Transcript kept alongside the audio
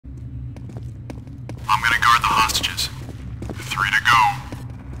I'm gonna guard the hostages. 3 to go.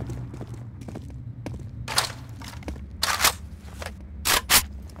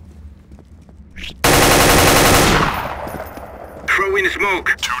 Throw in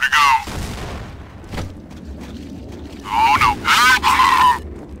smoke. 2 to go. Oh no.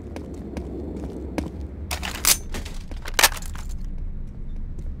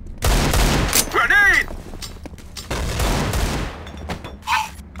 Grenade! Oh,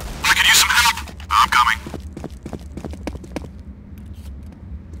 I could use some help. I'm coming.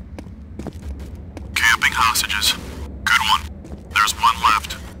 Camping hostages. Good one. There's one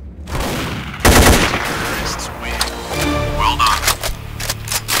left. Terrorists win. Well done.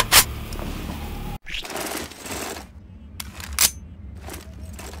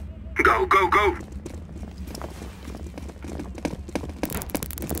 Go, go, go!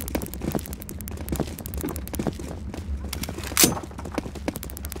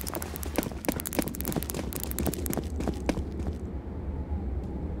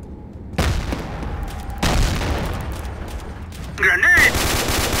 Grenade!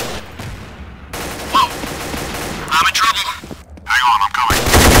 Whoa! I'm in trouble. Hang on, I'm coming.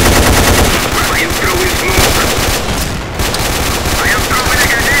 I am throwing smoke. I am throwing a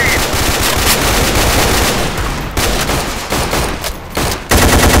grenade!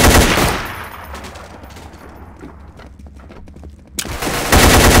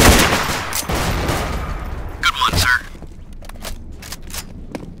 Good one, sir.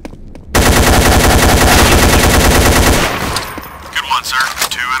 Good one, sir.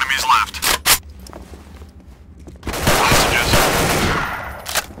 2 enemies left. Hostages.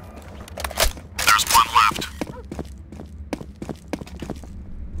 There's one left.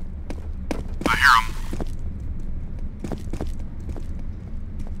 I hear him.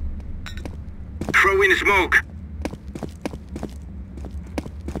 Throw in smoke.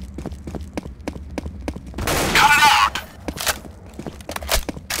 Cut it out!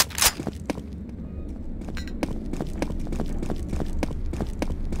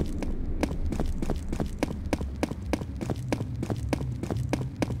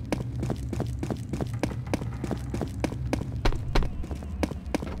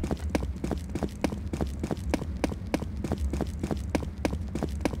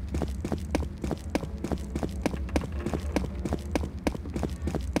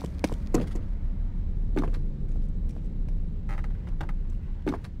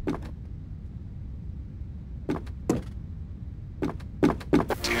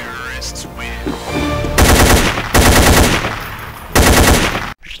 Terrorists win.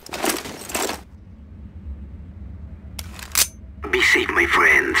 Be safe, my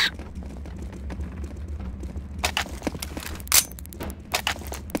friends.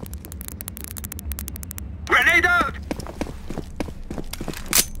 Grenade out!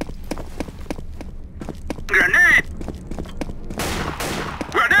 Grenade!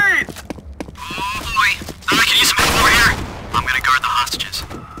 Grenade! Oh boy! I can use some help over here! I'm gonna guard the hostages.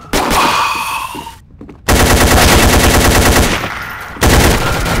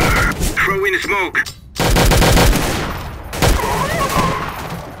 Throw in smoke.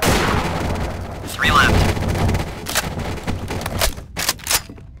 3 left.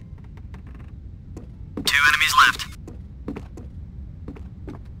 2 enemies left.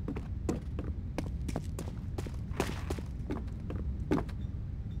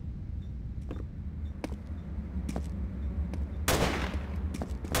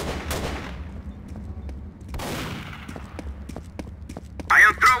 I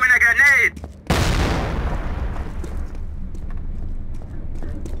am throwing a grenade.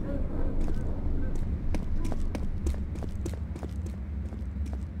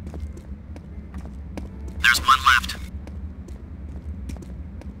 There's one left.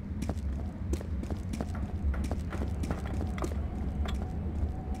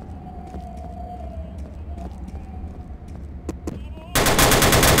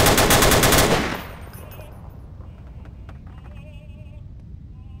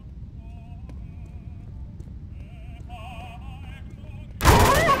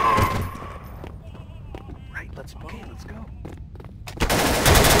 Right, let's go. Okay, let's go.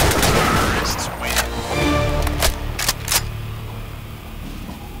 Terrorists win.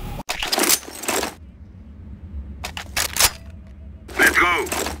 Let's go.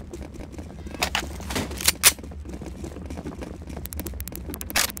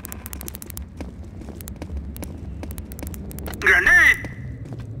 Grenade!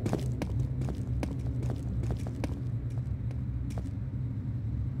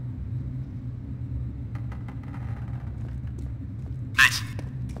 Nice.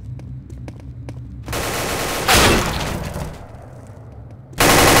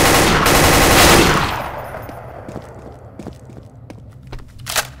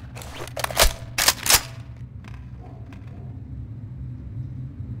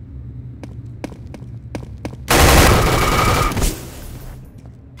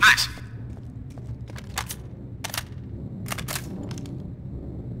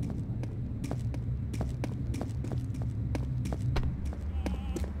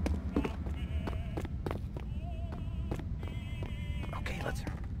 делать?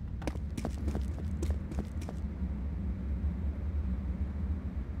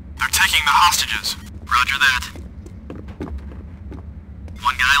 They're taking the hostages. Roger that.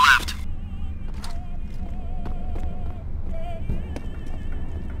 One guy left.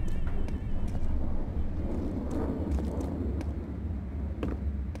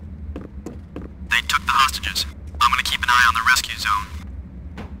 They took the hostages. I'm gonna keep an eye on the rescue zone.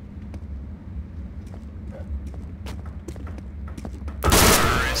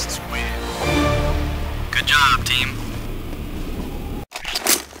 Terrorists win. Good job, team.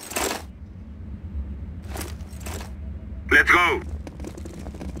 Let's go!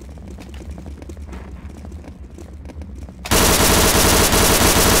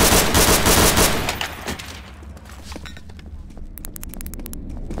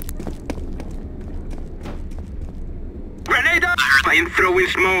 Grenade up! I am throwing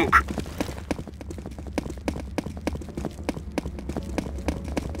smoke!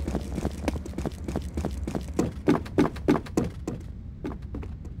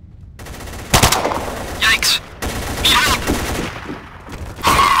 Yikes! Need help!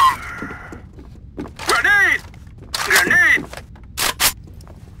 Grenade! Grenade!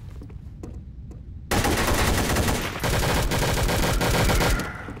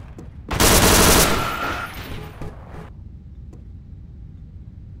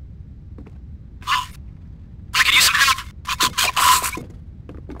 I could use some help!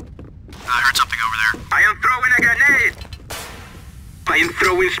 I heard something over there. I am throwing a grenade! I am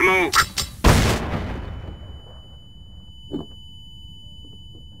throwing smoke!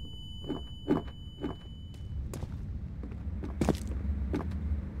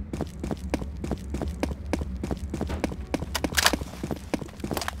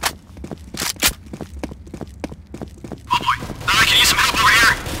 Oh boy, I could use some help over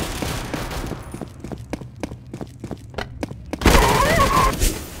here!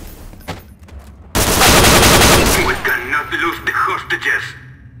 We cannot lose the hostages!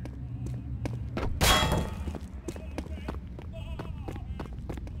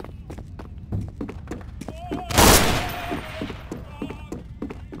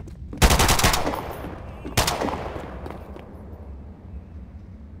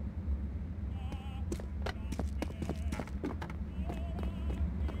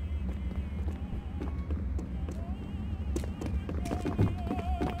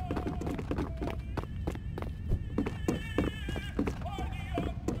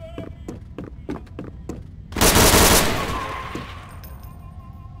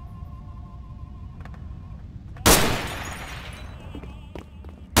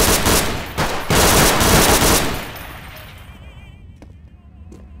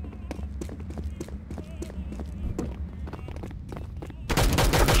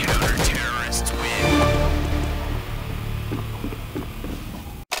 Counter-terrorists win.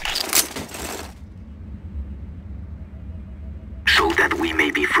 So that we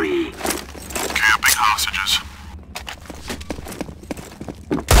may be free. Camping hostages.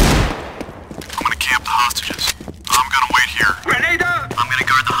 I'm gonna camp the hostages. I'm gonna wait here. Grenade out! I'm gonna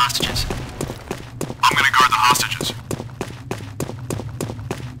guard the hostages. I'm gonna guard the hostages.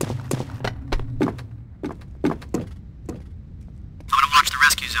 I'm gonna watch the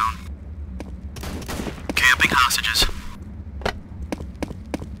rescue zone. Camping hostages.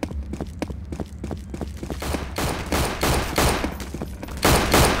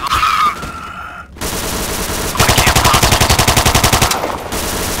 I'm gonna camp the hostages.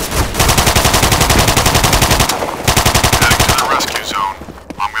 Heading to the rescue zone.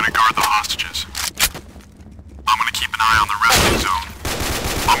 I'm gonna guard the hostages. I'm gonna keep an eye on the rescue zone.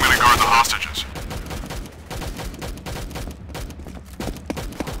 I'm gonna guard the hostages.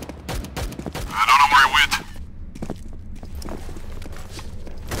 I don't know where he went.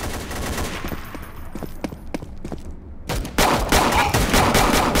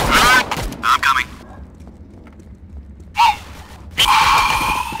 I'm coming. Whoa!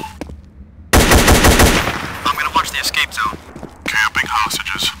 I'm gonna watch the escape zone. Camping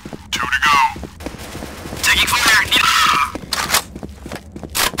hostages. 2 to go. Taking fire. Need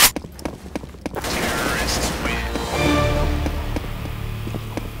terrorists win.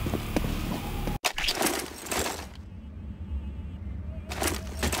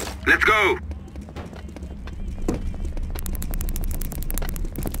 Let's go!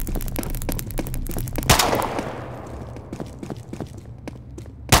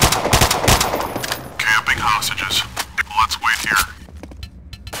 Camping hostages. Let's wait here.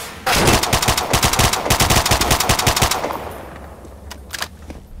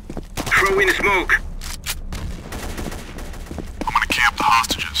 Throw in smoke! I'm gonna camp the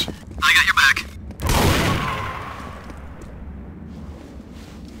hostages. I got your back.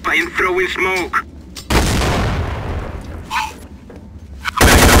 I am throwing smoke.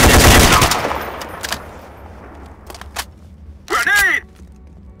 Grenade!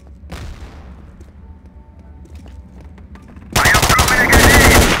 I am throwing a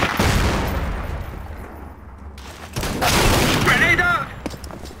grenade! Grenade out!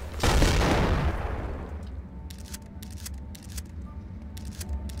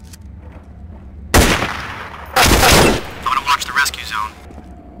 I'm gonna watch the rescue zone.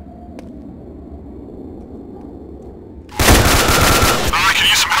 I can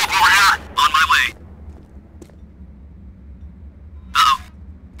use some help over here. On my way. Uh-oh.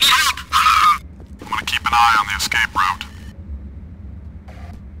 Need help! I'm gonna keep an eye on the escape route.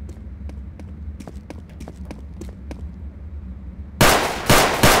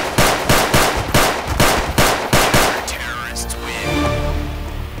 Terrorists win.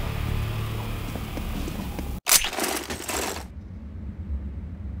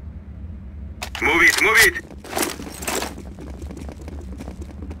 Move it, move it!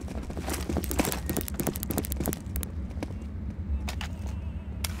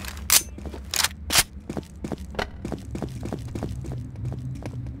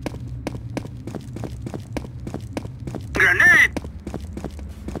 Grenade!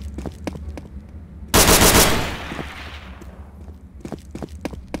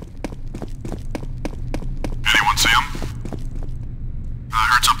 Anyone see him? I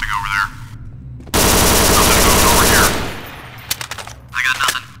heard something over there. Nothing moving over here. I got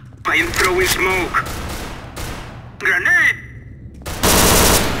nothing. I am throwing smoke. Grenade!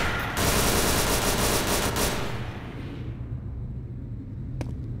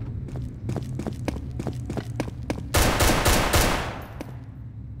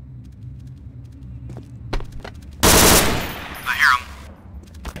 I hear him.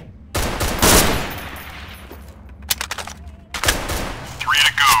 Three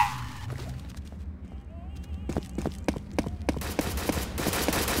to go.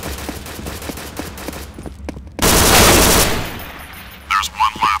 There's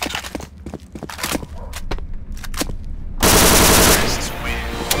one left. Terrorists win.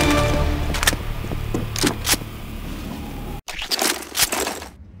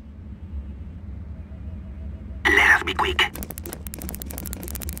 Let us be quick.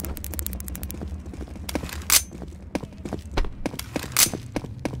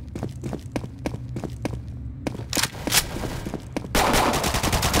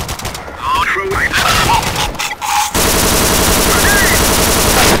 Oh, Throw it.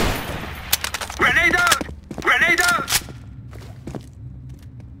 Grenade out! Grenade out!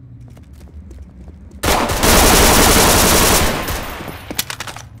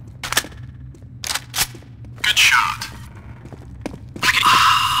 good shot.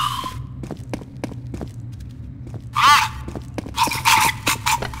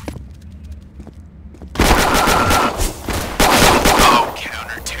 Oh,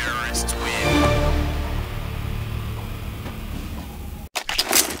 counter-terrorists win.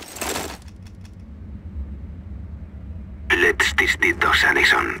 Let's test those,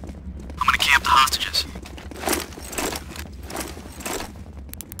 Allison. I'm gonna camp the hostages.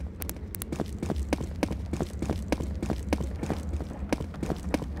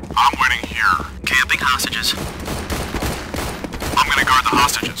 I'm waiting here. Camping hostages. I'm gonna guard the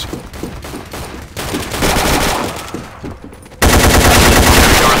hostages. I'm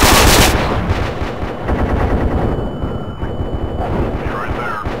gonna guard the hostages. You're right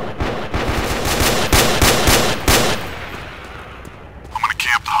there. I'm gonna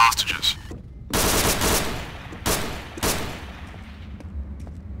camp the hostages.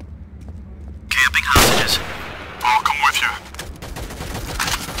 Camping hostages. I'll come with you.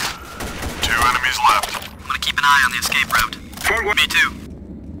 2 enemies left. I'm gonna keep an eye on the escape route. Forward. Me too.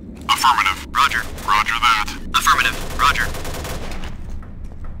 Affirmative. Roger. Roger that. Affirmative. Roger.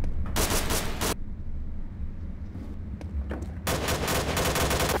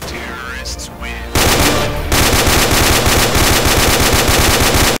 Terrorists win.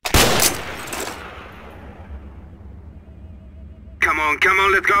 Come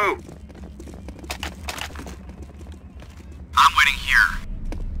on, let's go. I'm waiting here.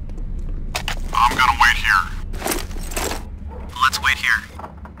 I'm gonna wait here. Let's wait here.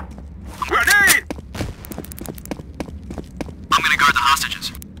 Grenade! I'm gonna guard the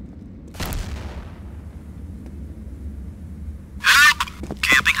hostages. Help!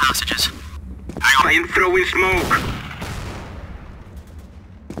 Camping hostages. Hang on. I am throwing smoke.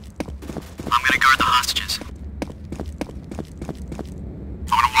 I'm gonna guard the hostages.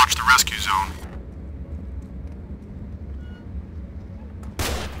 I'm gonna watch the rescue zone.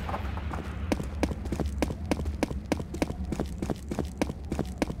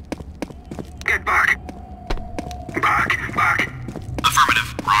 Get back! Back!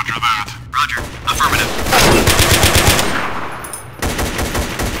 Affirmative. Roger that. Roger. Affirmative.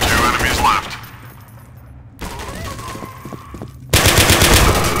 2 enemies left.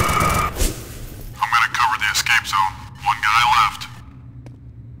 I'm gonna cover the escape zone. 1 guy left.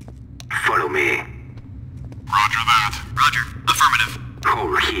 Follow me. Roger that. Roger. Affirmative.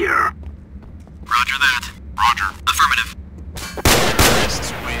 Over here. Roger that. Roger. Affirmative.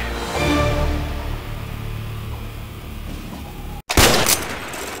 Terrorists win.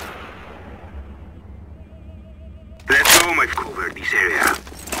 Let's go, I've covered this area.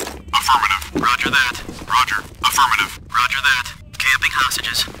 Affirmative. Roger that. Roger. Affirmative. Roger that. Camping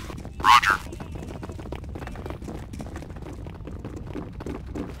hostages. Roger.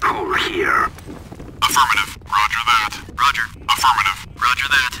 Over here. Affirmative. Roger that. Roger. Affirmative. Roger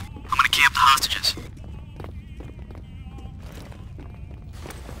that. I'm gonna camp the hostages.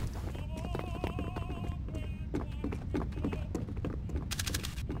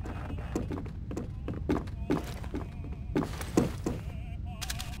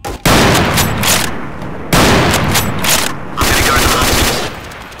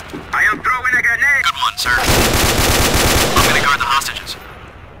 Sir. I'm gonna guard the hostages.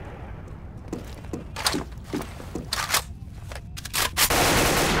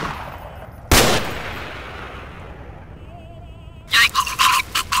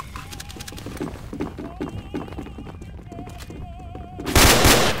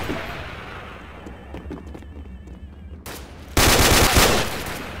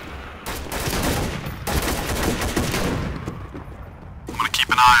 I'm gonna keep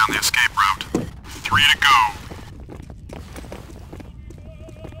an eye on the escape route. 3 to go.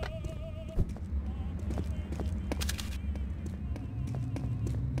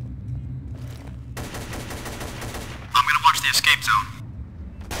 I'm gonna watch the escape zone.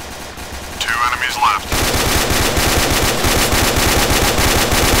 2 enemies left.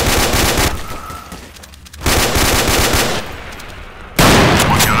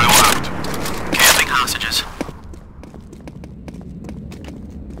 One guy left. Camping hostages.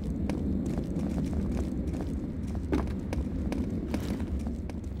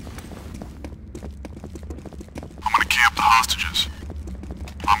 I'm gonna camp the hostages.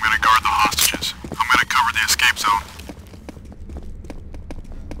 I'm gonna guard the hostages. I'm gonna cover the escape zone.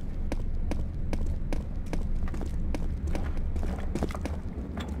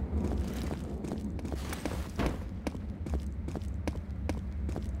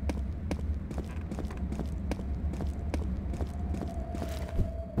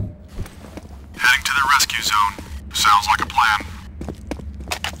 Heading to the rescue zone. Sounds like a plan.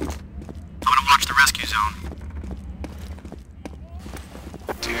 I'm gonna watch the rescue zone.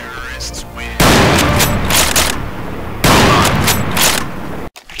 Terrorists win.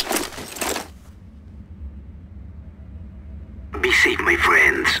 Be safe, my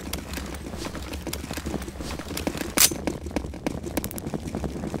friends.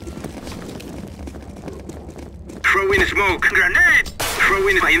 Throw in smoke. Grenade! Throw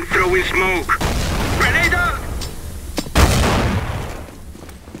in smoke.